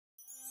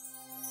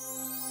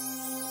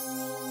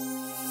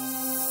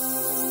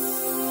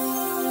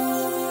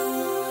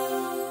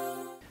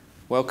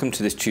Welcome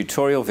to this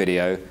tutorial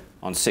video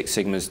on Six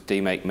Sigma's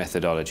DMAIC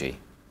methodology.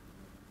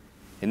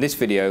 In this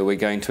video we're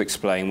going to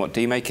explain what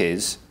DMAIC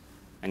is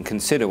and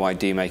consider why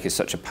DMAIC is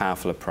such a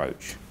powerful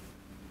approach.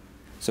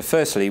 So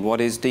firstly,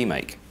 what is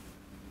DMAIC?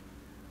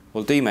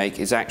 Well, DMAIC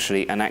is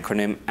actually an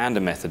acronym and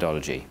a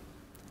methodology,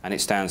 and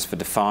it stands for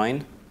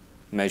Define,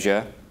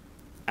 Measure,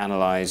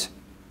 Analyze,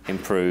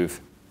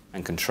 Improve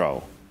and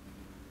Control.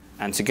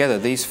 And together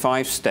these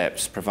 5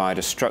 steps provide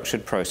a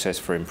structured process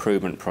for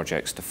improvement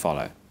projects to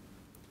follow.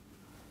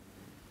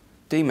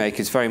 DMAIC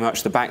is very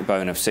much the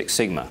backbone of Six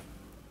Sigma.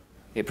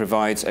 It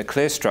provides a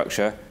clear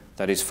structure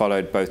that is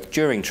followed both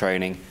during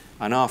training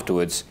and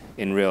afterwards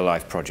in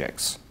real-life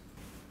projects.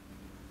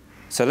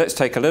 So let's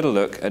take a little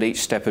look at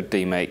each step of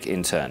DMAIC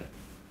in turn.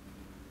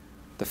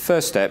 The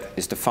first step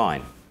is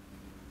Define.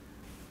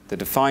 The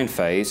Define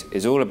phase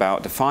is all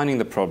about defining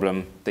the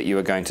problem that you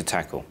are going to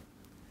tackle.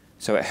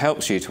 So it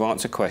helps you to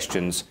answer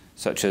questions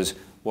such as,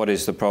 what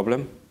is the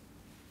problem?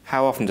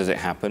 How often does it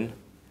happen?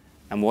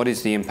 And what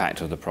is the impact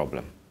of the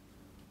problem?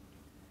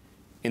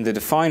 In the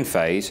Define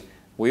phase,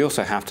 we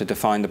also have to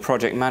define the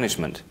project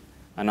management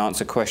and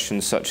answer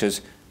questions such as,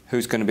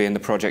 who's going to be in the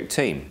project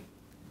team?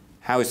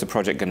 How is the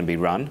project going to be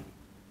run?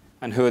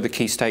 And who are the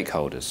key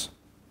stakeholders?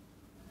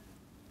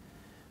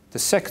 The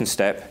second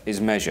step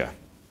is Measure.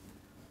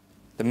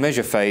 The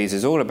Measure phase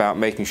is all about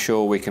making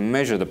sure we can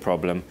measure the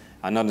problem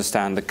and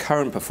understand the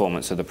current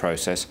performance of the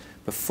process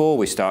before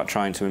we start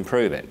trying to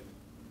improve it.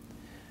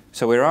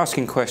 So we're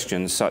asking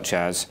questions such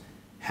as,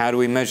 how do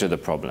we measure the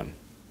problem?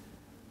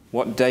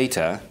 What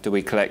data do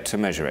we collect to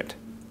measure it?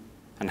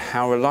 And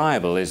how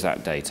reliable is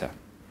that data?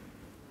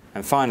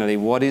 And finally,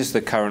 what is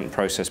the current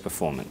process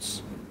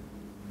performance?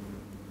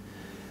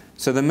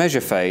 So the Measure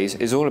phase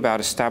is all about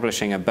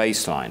establishing a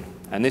baseline,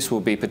 and this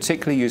will be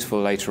particularly useful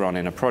later on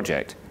in a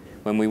project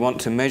when we want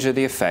to measure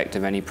the effect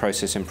of any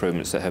process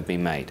improvements that have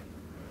been made.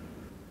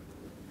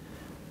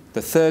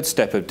 The third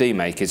step of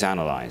DMAIC is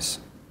Analyze.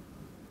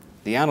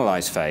 The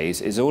Analyze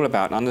phase is all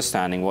about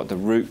understanding what the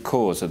root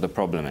cause of the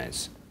problem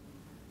is.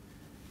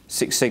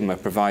 Six Sigma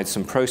provides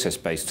some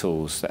process-based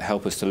tools that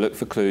help us to look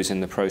for clues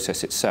in the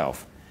process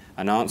itself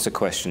and answer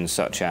questions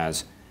such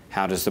as,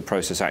 how does the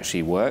process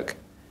actually work?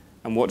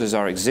 And what does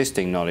our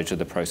existing knowledge of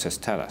the process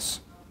tell us?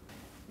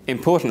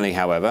 Importantly,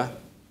 however,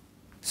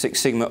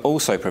 Six Sigma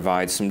also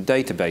provides some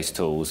database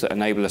tools that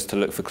enable us to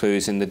look for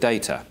clues in the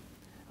data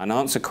and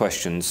answer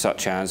questions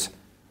such as,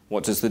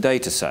 what does the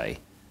data say?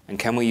 And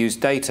can we use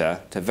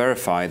data to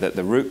verify that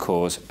the root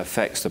cause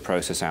affects the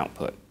process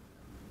output?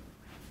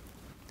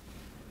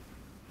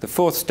 The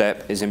fourth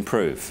step is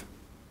Improve.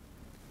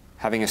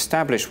 Having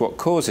established what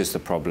causes the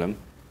problem,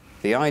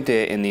 the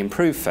idea in the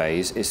Improve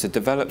phase is to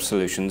develop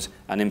solutions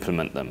and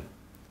implement them.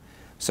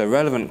 So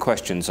relevant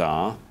questions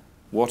are,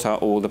 what are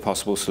all the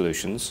possible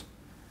solutions?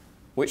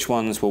 Which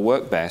ones will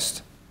work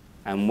best?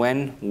 And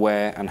when,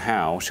 where and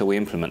how shall we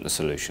implement the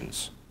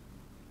solutions?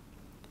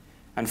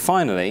 And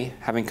finally,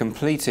 having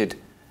completed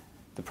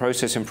the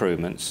process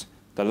improvements,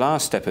 the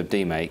last step of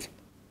DMAIC,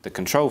 the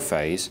Control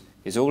phase,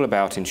 is all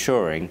about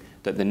ensuring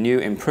that the new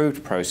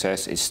improved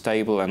process is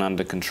stable and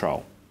under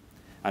control,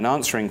 and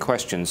answering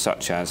questions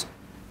such as,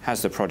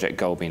 has the project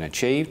goal been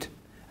achieved,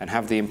 and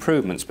have the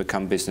improvements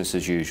become business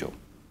as usual?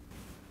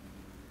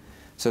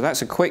 So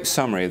that's a quick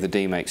summary of the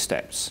DMAIC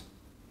steps.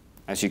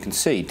 As you can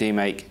see,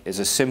 DMAIC is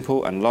a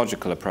simple and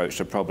logical approach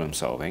to problem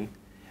solving,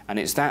 and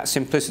it's that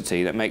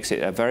simplicity that makes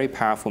it a very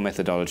powerful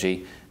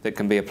methodology that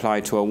can be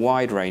applied to a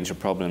wide range of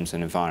problems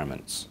and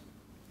environments.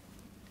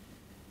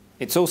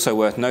 It's also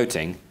worth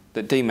noting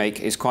that DMAIC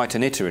is quite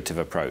an iterative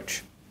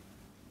approach.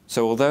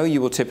 So although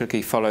you will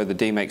typically follow the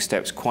DMAIC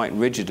steps quite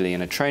rigidly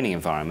in a training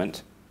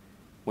environment,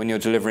 when you're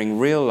delivering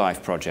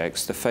real-life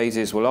projects, the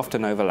phases will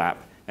often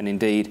overlap, and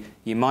indeed,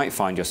 you might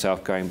find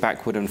yourself going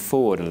backward and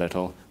forward a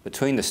little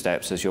between the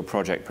steps as your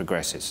project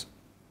progresses.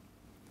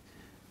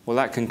 Well,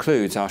 that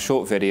concludes our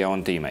short video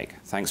on DMAIC.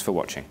 Thanks for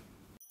watching.